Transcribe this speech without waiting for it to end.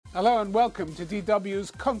Hello and welcome to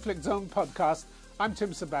DW's Conflict Zone podcast. I'm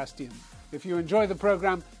Tim Sebastian. If you enjoy the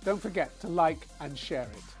programme, don't forget to like and share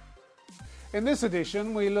it. In this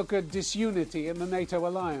edition, we look at disunity in the NATO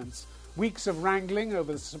alliance, weeks of wrangling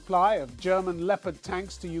over the supply of German Leopard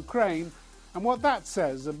tanks to Ukraine, and what that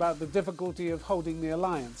says about the difficulty of holding the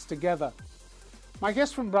alliance together. My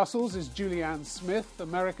guest from Brussels is Julianne Smith,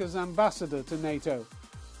 America's ambassador to NATO.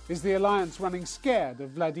 Is the alliance running scared of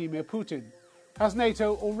Vladimir Putin? Has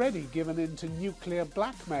NATO already given in to nuclear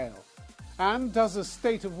blackmail? And does a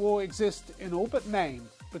state of war exist in all but name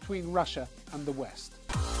between Russia and the West?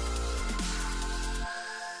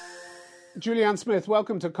 Julianne Smith,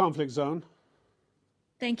 welcome to Conflict Zone.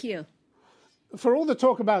 Thank you. For all the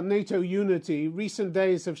talk about NATO unity, recent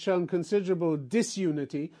days have shown considerable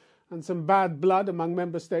disunity and some bad blood among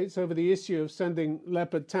member states over the issue of sending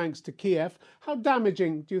Leopard tanks to Kyiv. How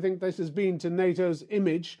damaging do you think this has been to NATO's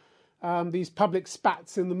image, these public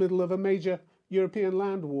spats in the middle of a major European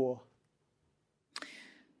land war?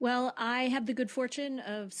 Well, I have the good fortune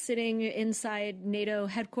of sitting inside NATO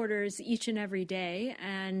headquarters each and every day,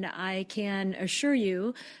 and I can assure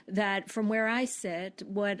you that from where I sit,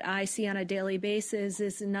 what I see on a daily basis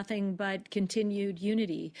is nothing but continued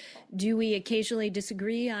unity. Do we occasionally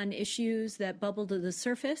disagree on issues that bubble to the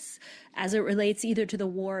surface as it relates either to the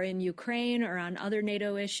war in Ukraine or on other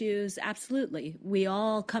NATO issues? Absolutely. We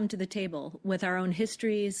all come to the table with our own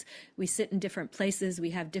histories. We sit in different places. We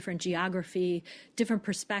have different geography, different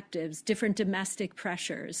perspectives, different domestic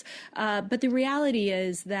pressures. But the reality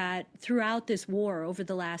is that throughout this war over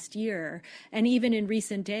the last year, and even in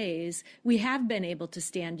recent days, we have been able to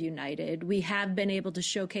stand united. We have been able to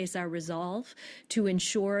showcase our resolve to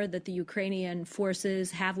ensure that the Ukrainian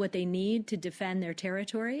forces have what they need to defend their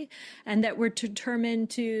territory, and that we're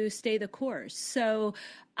determined to stay the course. So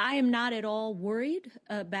I am not at all worried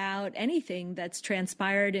about anything that's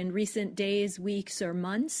transpired in recent days, weeks, or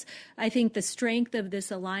months. I think the strength of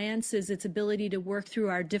this alliance is its ability to work through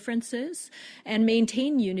our differences and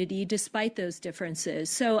maintain unity despite those differences.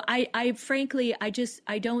 So I frankly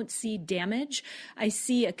don't see damage. I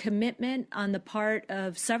see a commitment on the part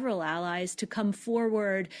of several allies to come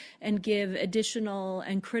forward and give additional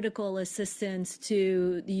and critical assistance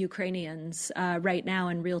to the Ukrainians right now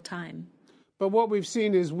in real time. But what we've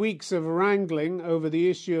seen is weeks of wrangling over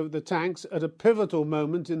the issue of the tanks at a pivotal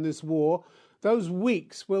moment in this war. Those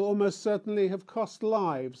weeks will almost certainly have cost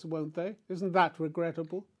lives, won't they? Isn't that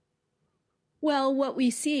regrettable? Well, what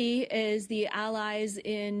we see is the allies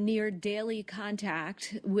in near daily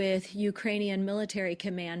contact with Ukrainian military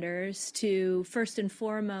commanders to first and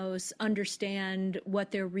foremost understand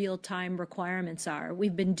what their real-time requirements are.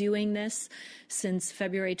 We've been doing this since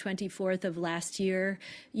February 24th of last year.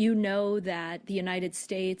 You know that the United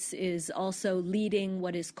States is also leading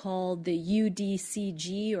what is called the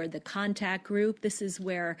UDCG, or the contact group. This is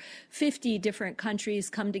where 50 different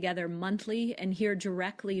countries come together monthly and hear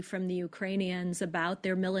directly from the Ukrainians about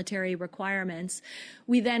their military requirements.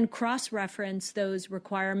 We then cross-reference those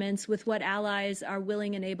requirements with what allies are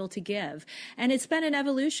willing and able to give. And it's been an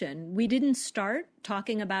evolution. We didn't start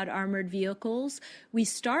talking about armored vehicles. We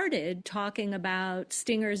started talking about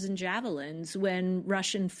Stingers and Javelins when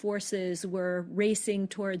Russian forces were racing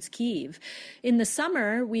towards Kyiv. In the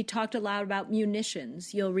summer, we talked a lot about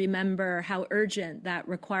munitions. You'll remember how urgent that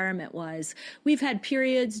requirement was. We've had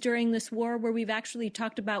periods during this war where we've actually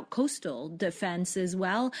talked about coastal defense as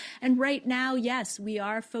well. And right now, yes, we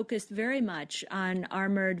are focused very much on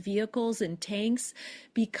armored vehicles and tanks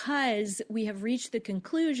because we have reached the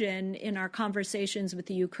conclusion in our conversations with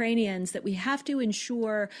the Ukrainians that we have to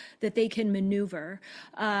ensure that they can maneuver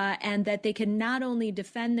and that they can not only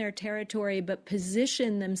defend their territory but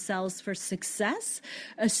position themselves for success,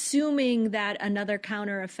 assuming that another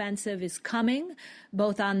counteroffensive is coming,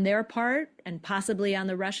 both on their part and possibly on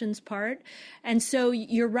the Russians' part. And so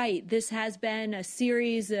you're right. This has been a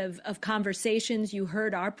series of conversations. You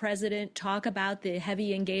heard our president talk about the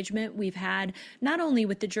heavy engagement we've had, not only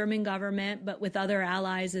with the German government, but with other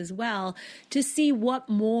allies as well, to see what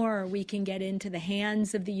more we can get into the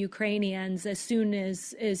hands of the Ukrainians as soon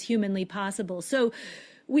as humanly possible. So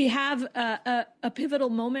we have a pivotal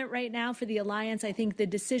moment right now for the alliance. I think the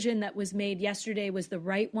decision that was made yesterday was the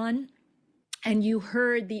right one. And you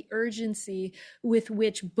heard the urgency with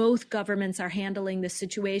which both governments are handling this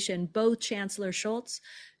situation. Both Chancellor Scholz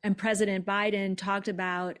and President Biden talked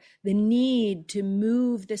about the need to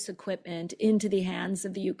move this equipment into the hands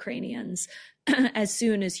of the Ukrainians as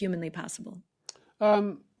soon as humanly possible.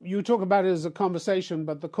 You talk about it as a conversation,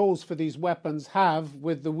 but the calls for these weapons have,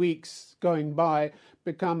 with the weeks going by,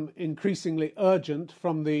 become increasingly urgent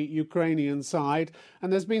from the Ukrainian side.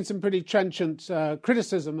 And there's been some pretty trenchant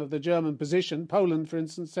criticism of the German position. Poland, for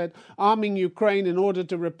instance, said arming Ukraine in order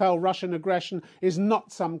to repel Russian aggression is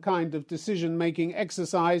not some kind of decision-making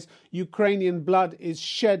exercise. Ukrainian blood is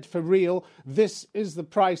shed for real. This is the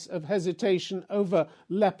price of hesitation over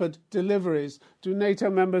Leopard deliveries. Do NATO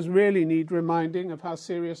members really need reminding of how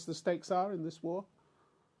serious the stakes are in this war?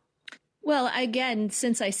 Well, again,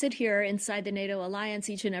 since I sit here inside the NATO alliance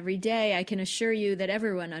each and every day, I can assure you that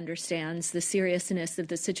everyone understands the seriousness of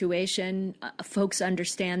the situation. Folks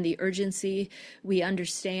understand the urgency. We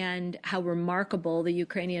understand how remarkable the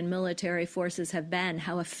Ukrainian military forces have been,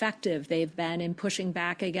 how effective they've been in pushing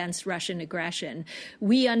back against Russian aggression.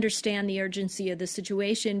 We understand the urgency of the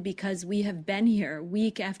situation because we have been here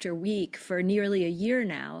week after week for nearly a year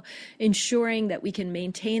now, ensuring that we can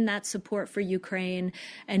maintain that support for Ukraine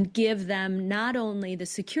and give them not only the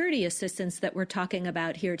security assistance that we're talking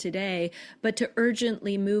about here today, but to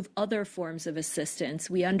urgently move other forms of assistance.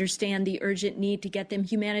 We understand the urgent need to get them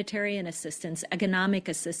humanitarian assistance, economic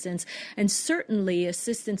assistance, and certainly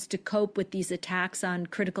assistance to cope with these attacks on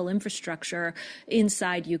critical infrastructure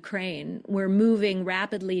inside Ukraine. We're moving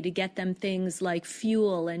rapidly to get them things like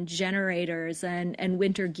fuel and generators and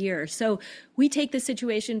winter gear. So we take the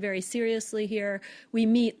situation very seriously here. We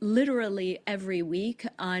meet literally every week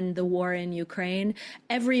on the war in Ukraine.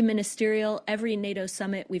 Every ministerial, every NATO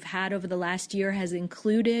summit we've had over the last year has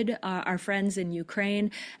included our friends in Ukraine,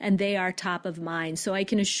 and they are top of mind. So I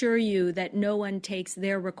can assure you that no one takes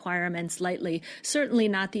their requirements lightly, certainly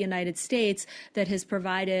not the United States, that has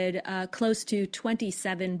provided close to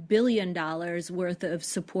 $27 billion worth of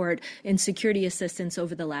support in security assistance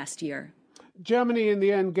over the last year. Germany, in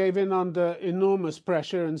the end, gave in under enormous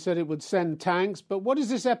pressure and said it would send tanks. But what does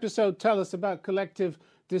this episode tell us about collective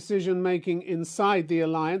decision-making inside the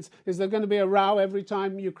alliance? Is there going to be a row every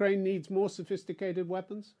time Ukraine needs more sophisticated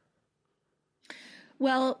weapons?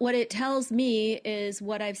 Well, what it tells me is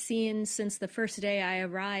what I've seen since the first day I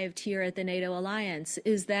arrived here at the NATO alliance,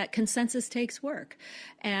 is that consensus takes work.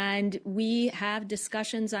 And we have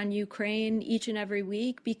discussions on Ukraine each and every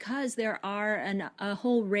week because there are a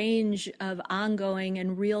whole range of ongoing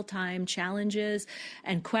and real-time challenges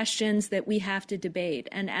and questions that we have to debate.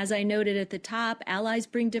 And as I noted at the top, allies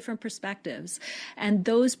bring different perspectives, and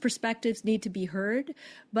those perspectives need to be heard.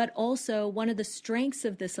 But also, one of the strengths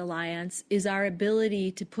of this alliance is our ability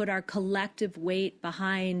to put our collective weight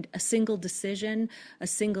behind a single decision, a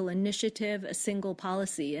single initiative, a single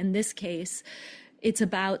policy. In this case, it's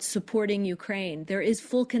about supporting Ukraine. There is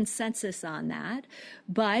full consensus on that,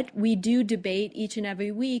 but we do debate each and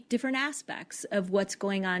every week different aspects of what's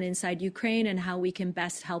going on inside Ukraine and how we can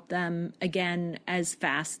best help them, again, as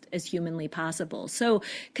fast as humanly possible. So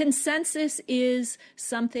consensus is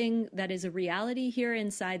something that is a reality here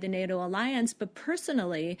inside the NATO alliance, but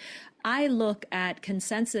personally, I look at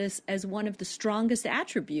consensus as one of the strongest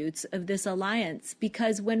attributes of this alliance,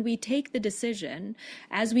 because when we take the decision,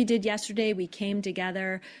 as we did yesterday, we came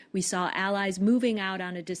together, we saw allies moving out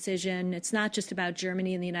on a decision. It's not just about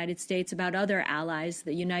Germany and the United States, about other allies.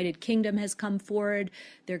 The United Kingdom has come forward.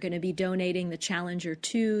 They're going to be donating the Challenger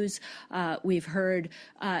 2s. We've heard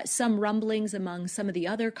some rumblings among some of the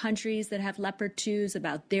other countries that have Leopard 2s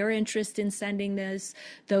about their interest in sending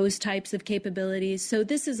those types of capabilities. So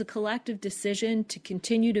this is a collective decision to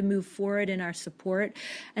continue to move forward in our support.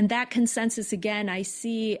 And that consensus, again, I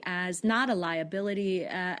see as not a liability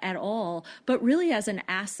at all, but really as an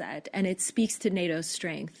asset, and it speaks to NATO's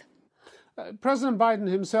strength. President Biden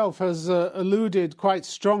himself has alluded quite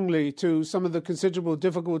strongly to some of the considerable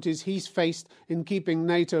difficulties he's faced in keeping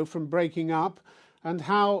NATO from breaking up, and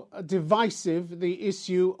how divisive the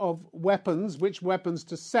issue of weapons, which weapons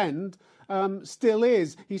to send, still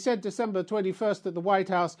is. He said December 21st at the White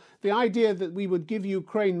House, the idea that we would give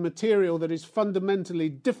Ukraine material that is fundamentally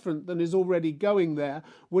different than is already going there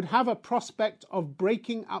would have a prospect of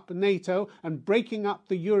breaking up NATO and breaking up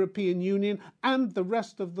the European Union and the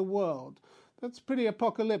rest of the world. That's pretty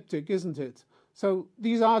apocalyptic, isn't it? So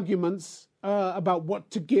these arguments about what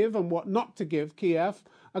to give and what not to give Kyiv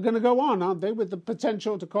are going to go on, aren't they, with the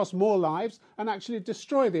potential to cost more lives and actually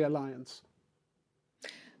destroy the alliance?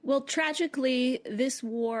 Well, tragically, this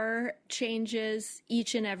war changes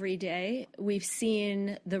each and every day. We've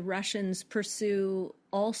seen the Russians pursue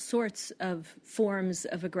all sorts of forms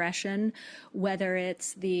of aggression, whether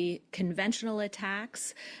it's the conventional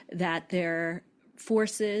attacks that they're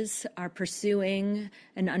forces are pursuing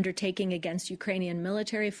and undertaking against Ukrainian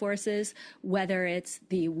military forces, whether it's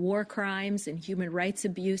the war crimes and human rights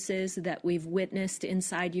abuses that we've witnessed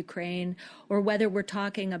inside Ukraine, or whether we're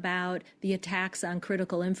talking about the attacks on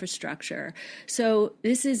critical infrastructure. So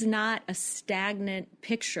this is not a stagnant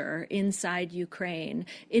picture inside Ukraine.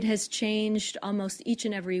 It has changed almost each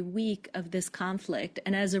and every week of this conflict.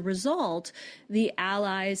 And as a result, the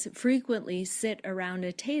allies frequently sit around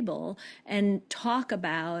a table and talk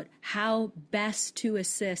about how best to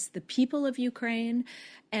assist the people of Ukraine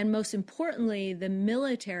and, most importantly, the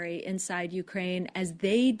military inside Ukraine as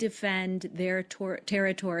they defend their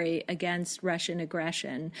territory against Russian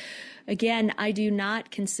aggression. Again, I do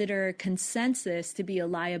not consider consensus to be a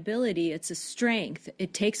liability. It's a strength.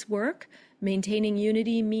 It takes work. Maintaining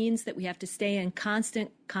unity means that we have to stay in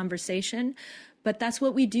constant conversation. But that's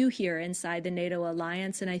what we do here inside the NATO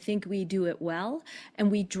alliance, and I think we do it well. And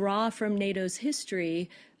we draw from NATO's history,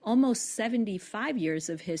 almost 75 years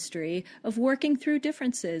of history, of working through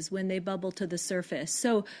differences when they bubble to the surface.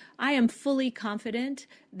 So I am fully confident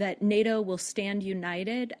that NATO will stand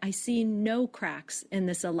united. I see no cracks in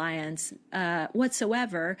this alliance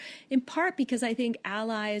whatsoever, in part because I think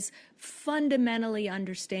allies fundamentally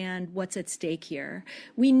understand what's at stake here.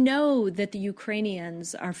 We know that the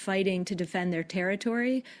Ukrainians are fighting to defend their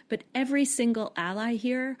territory, but every single ally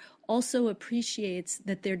here also appreciates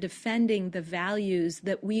that they're defending the values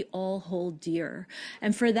that we all hold dear.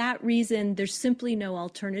 And for that reason, there's simply no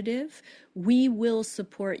alternative. We will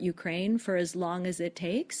support Ukraine for as long as it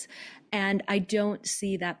takes. And I don't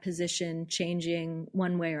see that position changing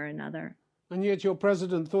one way or another. And yet your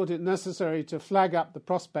president thought it necessary to flag up the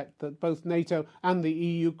prospect that both NATO and the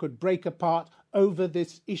EU could break apart over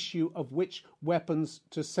this issue of which weapons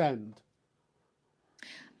to send.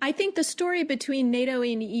 I think the story between NATO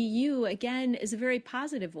and EU, again, is a very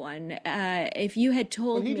positive one. If you had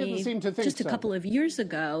told me just a couple of years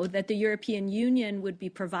ago that the European Union would be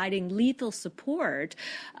providing lethal support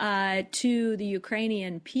to the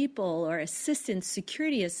Ukrainian people or assistance,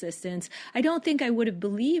 security assistance, I don't think I would have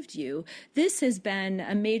believed you. This has been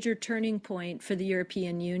a major turning point for the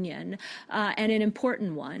European Union and an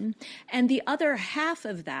important one. And the other half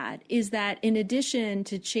of that is that in addition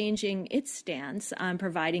to changing its stance on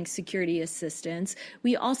providing security assistance,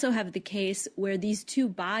 we also have the case where these two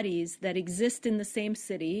bodies that exist in the same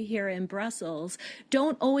city here in Brussels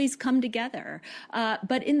don't always come together.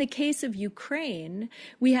 But in the case of Ukraine,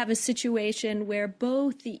 we have a situation where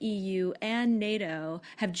both the EU and NATO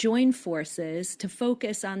have joined forces to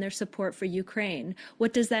focus on their support for Ukraine.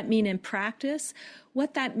 What does that mean in practice?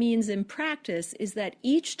 What that means in practice is that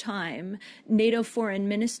each time NATO foreign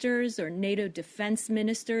ministers or NATO defense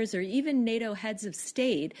ministers or even NATO heads of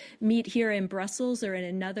state meet here in Brussels or in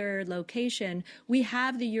another location, we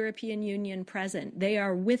have the European Union present. They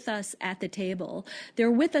are with us at the table. They're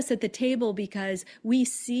with us at the table because we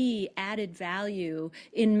see added value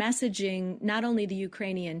in messaging not only the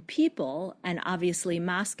Ukrainian people and obviously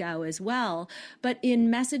Moscow as well, but in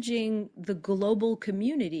messaging the global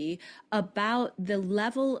community about the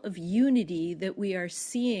level of unity that we are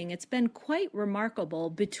seeing. It's been quite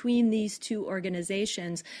remarkable between these two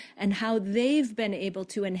organizations and how they've been able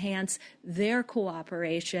to enhance their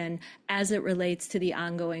cooperation as it relates to the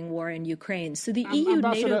ongoing war in Ukraine. So the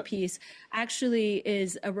EU-NATO piece actually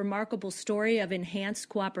is a remarkable story of enhanced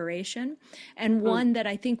cooperation and one that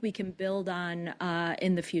I think we can build on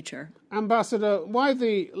in the future. Ambassador, why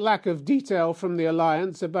the lack of detail from the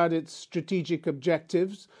alliance about its strategic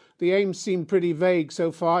objectives? The aims seem pretty vague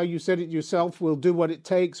so far. You said it yourself, we'll do what it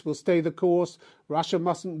takes, we'll stay the course. Russia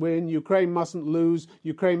mustn't win, Ukraine mustn't lose,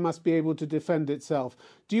 Ukraine must be able to defend itself.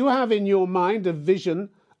 Do you have in your mind a vision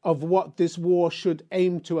of what this war should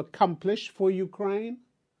aim to accomplish for Ukraine?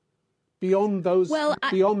 Beyond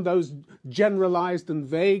those generalized and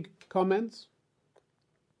vague comments?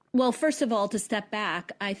 Well, first of all, to step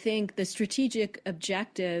back, I think the strategic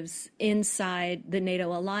objectives inside the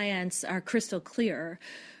NATO alliance are crystal clear.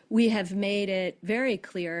 We have made it very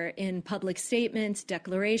clear in public statements,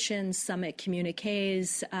 declarations, summit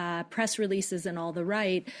communiques, press releases, and all the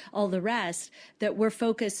rest, that we're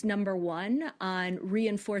focused, number one, on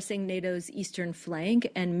reinforcing NATO's eastern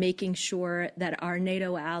flank and making sure that our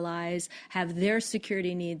NATO allies have their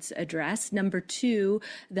security needs addressed. Number two,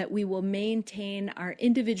 that we will maintain our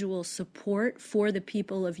individual support for the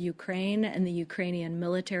people of Ukraine and the Ukrainian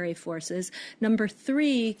military forces. Number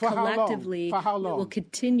three, collectively, we will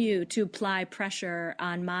continue continue to apply pressure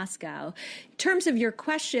on Moscow. In terms of your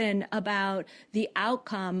question about the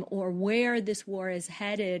outcome or where this war is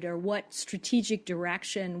headed or what strategic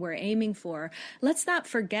direction we're aiming for, let's not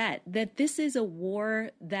forget that this is a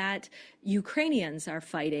war that Ukrainians are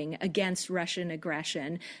fighting against Russian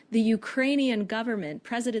aggression. The Ukrainian government,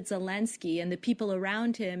 President Zelensky, and the people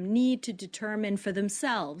around him need to determine for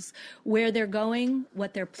themselves where they're going,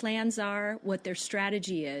 what their plans are, what their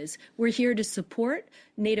strategy is. We're here to support.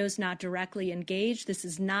 NATO's not directly engaged. This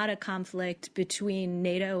is not a conflict between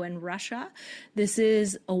NATO and Russia. This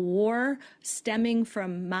is a war stemming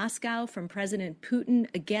from Moscow, from President Putin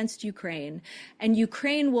against Ukraine. And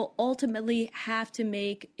Ukraine will ultimately have to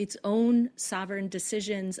make its own sovereign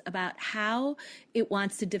decisions about how it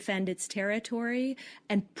wants to defend its territory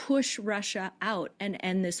and push Russia out and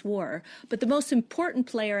end this war. But the most important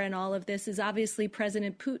player in all of this is obviously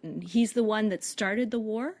President Putin. He's the one that started the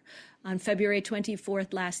war on February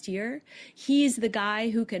 24th last year. He's the guy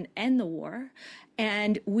who can end the war.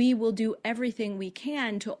 And we will do everything we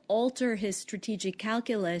can to alter his strategic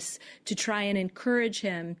calculus to try and encourage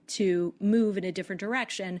him to move in a different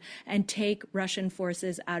direction and take Russian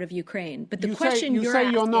forces out of Ukraine. But the question you're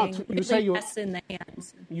asking rests in the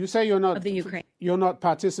hands of the Ukraine. You're not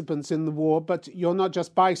participants in the war, but you're not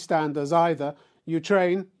just bystanders either. You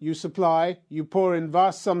train, you supply, you pour in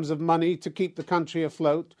vast sums of money to keep the country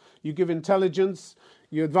afloat. You give intelligence,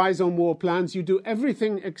 you advise on war plans, you do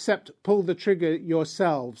everything except pull the trigger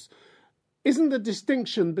yourselves. Isn't the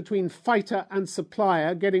distinction between fighter and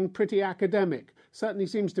supplier getting pretty academic? Certainly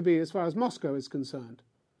seems to be as far as Moscow is concerned.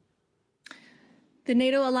 The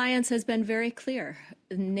NATO alliance has been very clear.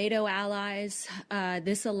 NATO allies,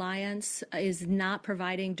 this alliance is not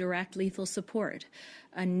providing direct lethal support.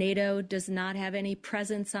 NATO does not have any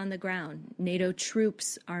presence on the ground. NATO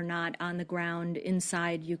troops are not on the ground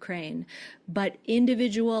inside Ukraine. But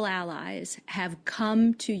individual allies have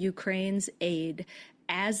come to Ukraine's aid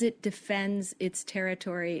as it defends its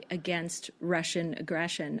territory against Russian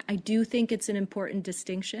aggression. I do think it's an important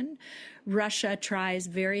distinction. Russia tries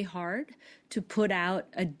very hard to put out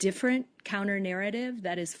a different counter-narrative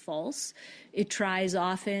that is false. It tries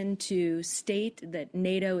often to state that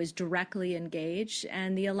NATO is directly engaged,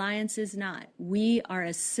 and the alliance is not. We are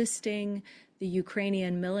assisting the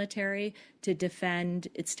Ukrainian military to defend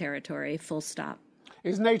its territory, full stop.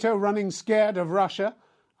 Is NATO running scared of Russia?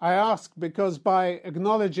 I ask because by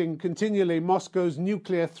acknowledging continually Moscow's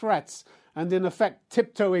nuclear threats and in effect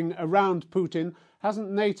tiptoeing around Putin, hasn't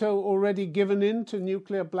NATO already given in to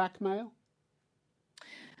nuclear blackmail?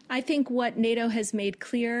 I think what NATO has made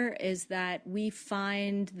clear is that we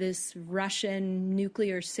find this Russian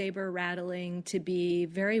nuclear saber rattling to be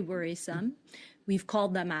very worrisome. We've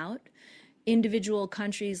called them out. Individual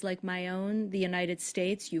countries like my own, the United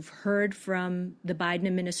States, you've heard from the Biden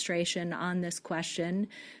administration on this question.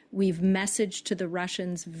 We've messaged to the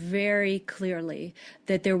Russians very clearly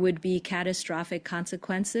that there would be catastrophic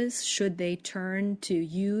consequences should they turn to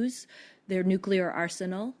use their nuclear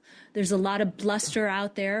arsenal. There's a lot of bluster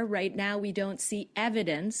out there. Right now, we don't see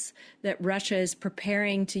evidence that Russia is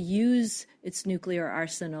preparing to use its nuclear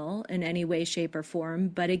arsenal in any way, shape, or form.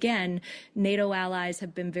 But again, NATO allies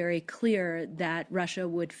have been very clear that Russia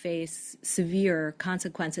would face severe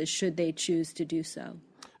consequences should they choose to do so.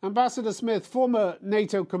 Ambassador Smith, former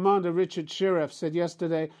NATO commander Richard Shirreff said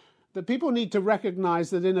yesterday that people need to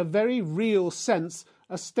recognize that in a very real sense,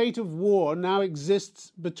 a state of war now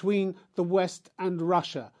exists between the West and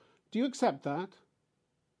Russia. Do you accept that?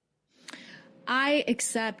 I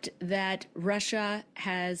accept that Russia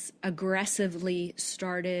has aggressively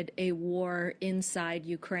started a war inside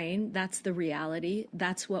Ukraine. That's the reality.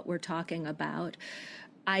 That's what we're talking about.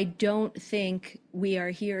 I don't think we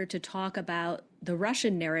are here to talk about the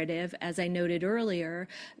Russian narrative, as I noted earlier,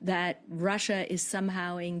 that Russia is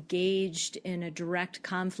somehow engaged in a direct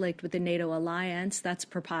conflict with the NATO alliance. That's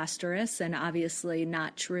preposterous and obviously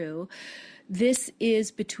not true. This is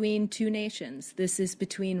between two nations. This is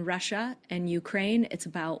between Russia and Ukraine. It's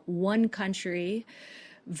about one country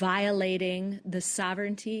violating the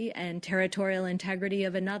sovereignty and territorial integrity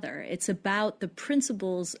of another. It's about the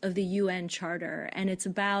principles of the UN Charter, and it's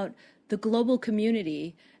about the global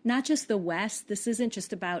community, not just the West. This isn't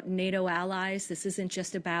just about NATO allies. This isn't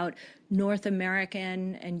just about North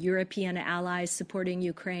American and European allies supporting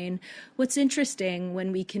Ukraine. What's interesting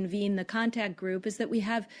when we convene the contact group is that we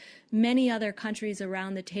have many other countries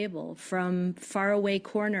around the table from faraway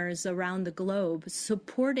corners around the globe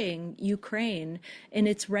supporting Ukraine in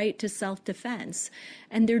its right to self-defense.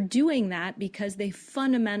 And they're doing that because they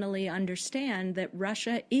fundamentally understand that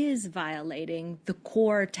Russia is violating the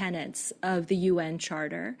core tenets of the UN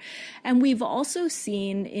Charter. here. And we've also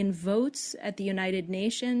seen in votes at the United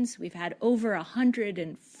Nations, we've had over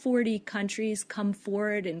 140 countries come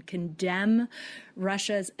forward and condemn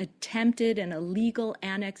Russia's attempted and illegal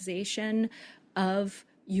annexation of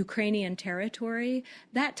Ukrainian territory.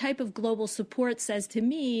 That type of global support says to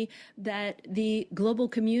me that the global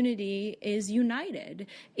community is united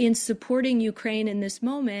in supporting Ukraine in this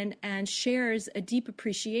moment and shares a deep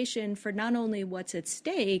appreciation for not only what's at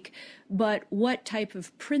stake, but what type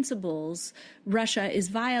of principles Russia is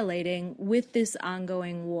violating with this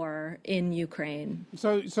ongoing war in Ukraine.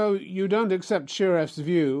 So you don't accept Shirev's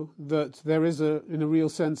view that there is, in a real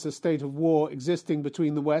sense, a state of war existing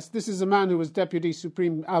between the West? This is a man who was Deputy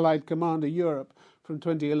Supreme Allied Commander Europe from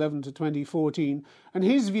 2011 to 2014. And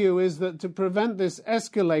his view is that to prevent this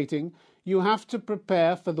escalating, you have to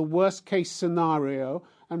prepare for the worst-case scenario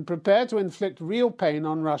and prepare to inflict real pain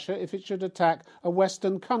on Russia if it should attack a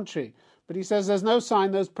Western country. But he says there's no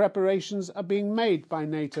sign those preparations are being made by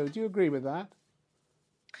NATO. Do you agree with that?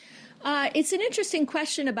 It's an interesting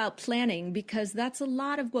question about planning, because that's a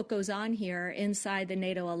lot of what goes on here inside the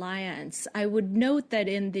NATO alliance. I would note that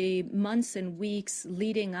in the months and weeks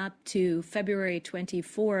leading up to February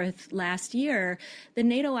 24th last year, the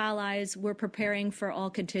NATO allies were preparing for all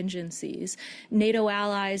contingencies. NATO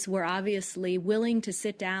allies were obviously willing to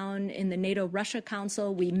sit down in the NATO-Russia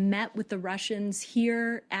Council. We met with the Russians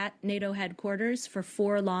here at NATO headquarters for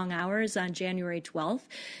 4 long hours on January 12th.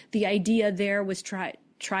 The idea there was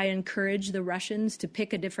try and encourage the Russians to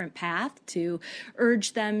pick a different path, to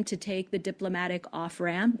urge them to take the diplomatic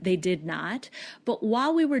off-ramp. They did not. But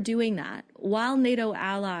while we were doing that, while NATO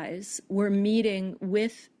allies were meeting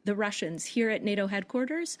with the Russians here at NATO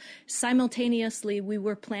headquarters, simultaneously we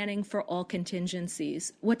were planning for all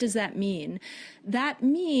contingencies. What does that mean? That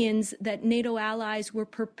means that NATO allies were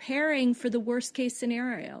preparing for the worst case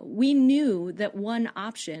scenario. We knew that one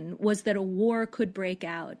option was that a war could break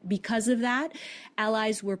out. Because of that,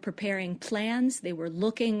 allies were preparing plans. They were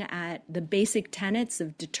looking at the basic tenets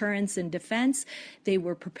of deterrence and defense. They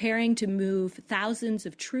were preparing to move thousands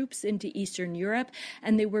of troops into Eastern Europe,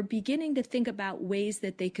 and they were beginning to think about ways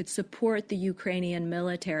that they could support the Ukrainian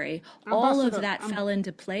military. All of that fell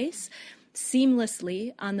into place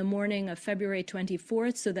seamlessly on the morning of February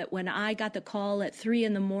 24th, so that when I got the call at 3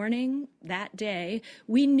 a.m. that day,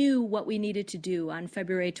 we knew what we needed to do on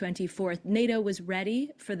February 24th. NATO was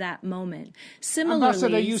ready for that moment. Similarly,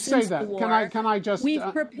 Ambassador, you say that. War, can I just...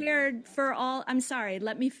 We've prepared for all... I'm sorry,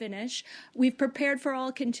 let me finish. We've prepared for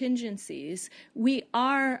all contingencies. We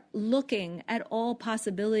are looking at all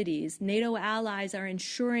possibilities. NATO allies are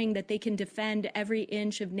ensuring that they can defend every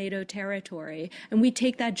inch of NATO territory. And we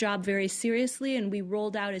take that job very seriously, and we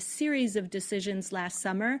rolled out a series of decisions last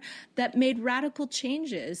summer that made radical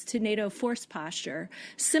changes to NATO force posture.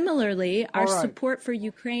 Similarly, our support for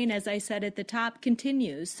Ukraine, as I said at the top,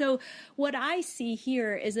 continues. So what I see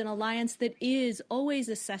here is an alliance that is always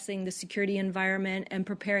assessing the security environment and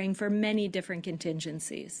preparing for many different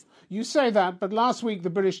contingencies. You say that, but last week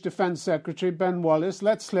the British Defence Secretary, Ben Wallace,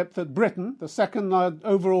 let slip that Britain, the second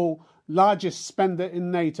overall largest spender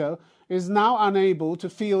in NATO, is now unable to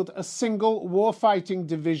field a single war-fighting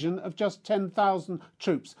division of just 10,000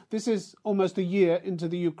 troops. This is almost a year into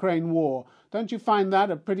the Ukraine war. Don't you find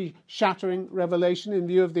that a pretty shattering revelation in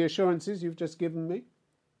view of the assurances you've just given me?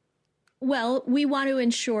 Well, we want to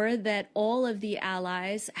ensure that all of the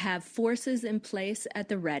allies have forces in place at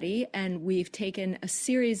the ready, and we've taken a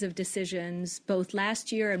series of decisions both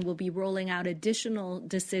last year, and we'll be rolling out additional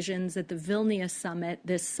decisions at the Vilnius summit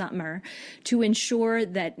this summer to ensure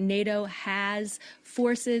that NATO has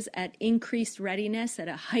forces at increased readiness, at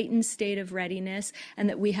a heightened state of readiness, and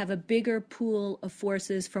that we have a bigger pool of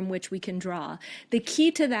forces from which we can draw. The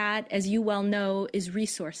key to that, as you well know, is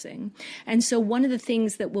resourcing. And so one of the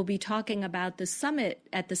things that we'll be talking about the summit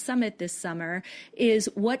this summer is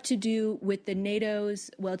what to do with the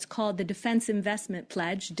NATO's, well, it's called the Defense Investment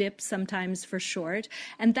Pledge, DIP sometimes for short.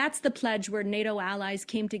 And that's the pledge where NATO allies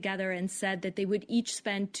came together and said that they would each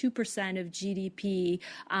spend 2% of GDP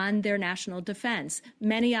on their national defense.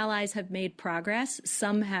 Many allies have made progress.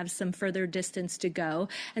 Some have some further distance to go.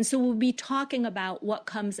 And so we'll be talking about what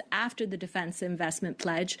comes after the Defense Investment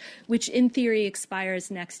Pledge, which in theory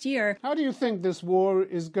expires next year. How do you think this war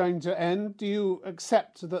is going to end? Do you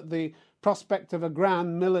accept that the prospect of a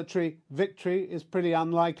grand military victory is pretty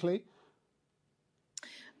unlikely?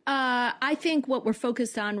 I think what we're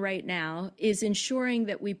focused on right now is ensuring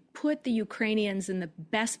that we put the Ukrainians in the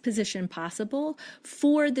best position possible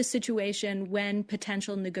for the situation when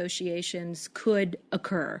potential negotiations could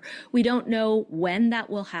occur. We don't know when that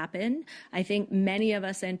will happen. I think many of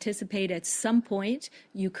us anticipate at some point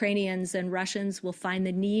Ukrainians and Russians will find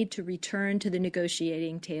the need to return to the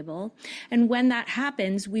negotiating table. And when that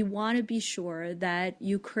happens, we want to be sure that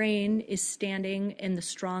Ukraine is standing in the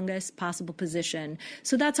strongest possible position.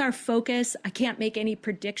 So that's our focus. I can't make any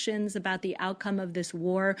predictions about the outcome of this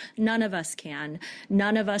war. None of us can.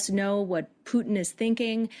 None of us know what Putin is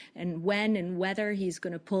thinking and when and whether he's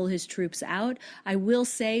going to pull his troops out. I will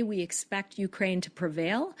say we expect Ukraine to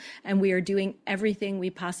prevail, and we are doing everything we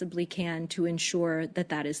possibly can to ensure that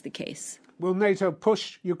that is the case. Will NATO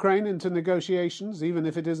push Ukraine into negotiations, even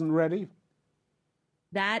if it isn't ready?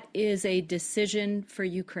 That is a decision for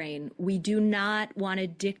Ukraine. We do not want to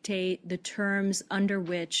dictate the terms under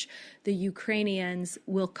which the Ukrainians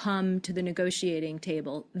will come to the negotiating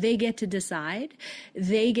table. They get to decide.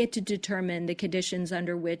 They get to determine the conditions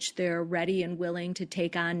under which they're ready and willing to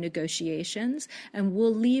take on negotiations, and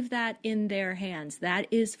we'll leave that in their hands. That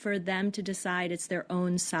is for them to decide. It's their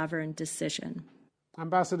own sovereign decision.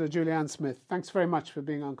 Ambassador Julianne Smith, thanks very much for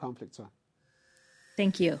being on Conflict Zone.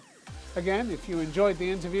 Thank you. Again, if you enjoyed the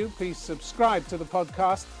interview, please subscribe to the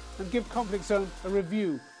podcast and give Conflict Zone a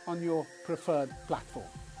review on your preferred platform.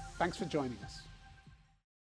 Thanks for joining us.